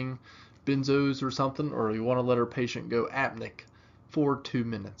and giving benzos or something, or you want to let our patient go apneic for 2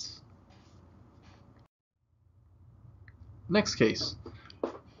 minutes? Next case.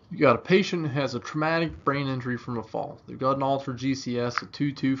 You got a patient who has a traumatic brain injury from a fall. They've got an altered GCS at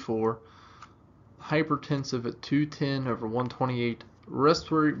 224, hypertensive at 210/128,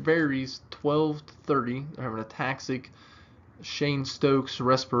 respiratory varies 12 to 30. They're having ataxic Shane-Stokes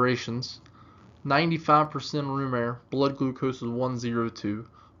respirations, 95% room air, blood glucose is 102,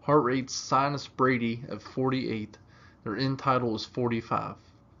 heart rate sinus Brady at 48, their end tidal is 45.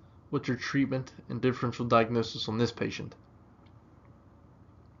 What's your treatment and differential diagnosis on this patient?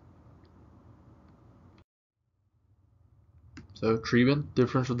 So treatment,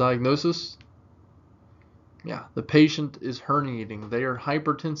 differential diagnosis. Yeah, the patient is herniating. They are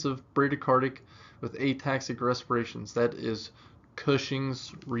hypertensive bradycardic with ataxic respirations. That is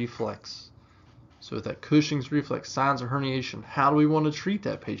Cushing's reflex. So with that Cushing's reflex, signs of herniation, how do we want to treat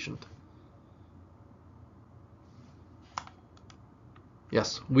that patient?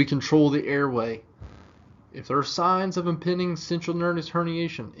 Yes, we control the airway. If there are signs of impending central nervous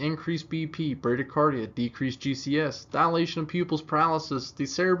herniation, increased BP, bradycardia, decreased GCS, dilation of pupils, paralysis,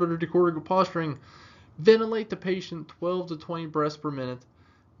 decerebral or decortical posturing, ventilate the patient 12 to 20 breaths per minute,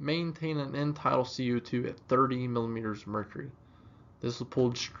 maintain an end-tidal CO2 at 30 millimeters of mercury. This is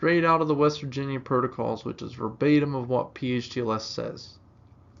pulled straight out of the West Virginia protocols, which is verbatim of what PHTLS says.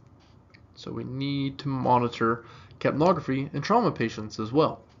 So we need to monitor capnography in trauma patients as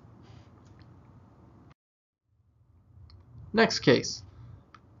well. Next case.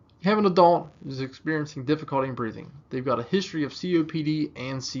 You have an adult who's experiencing difficulty in breathing. They've got a history of COPD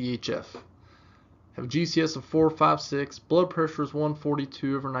and CHF. Have a GCS of 456, blood pressure is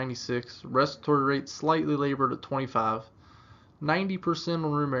 142/96, respiratory rate slightly labored at 25, 90%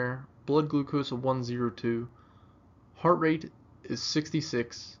 on room air, blood glucose of 102, heart rate is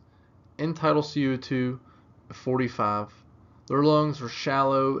 66, end tidal CO2 of 45. Their lungs are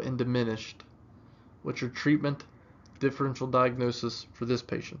shallow and diminished. What's your treatment, differential diagnosis for this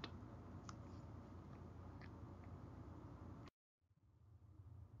patient?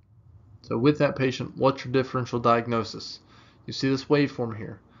 So with that patient, what's your differential diagnosis? You see this waveform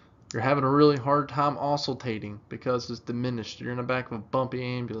here. You're having a really hard time oscillating because it's diminished. You're in the back of a bumpy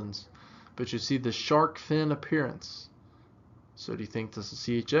ambulance, but you see the shark fin appearance. So do you think this is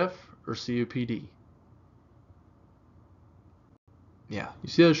CHF or COPD? Yeah, you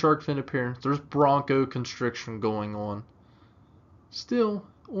see the shark fin appearance. There's bronchoconstriction going on. Still,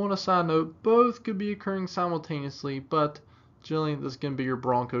 on a side note, both could be occurring simultaneously, but generally this is going to be your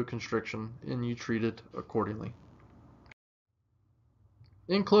bronchoconstriction and you treat it accordingly.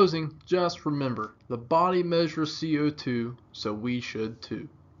 In closing, just remember, the body measures CO2, so we should too.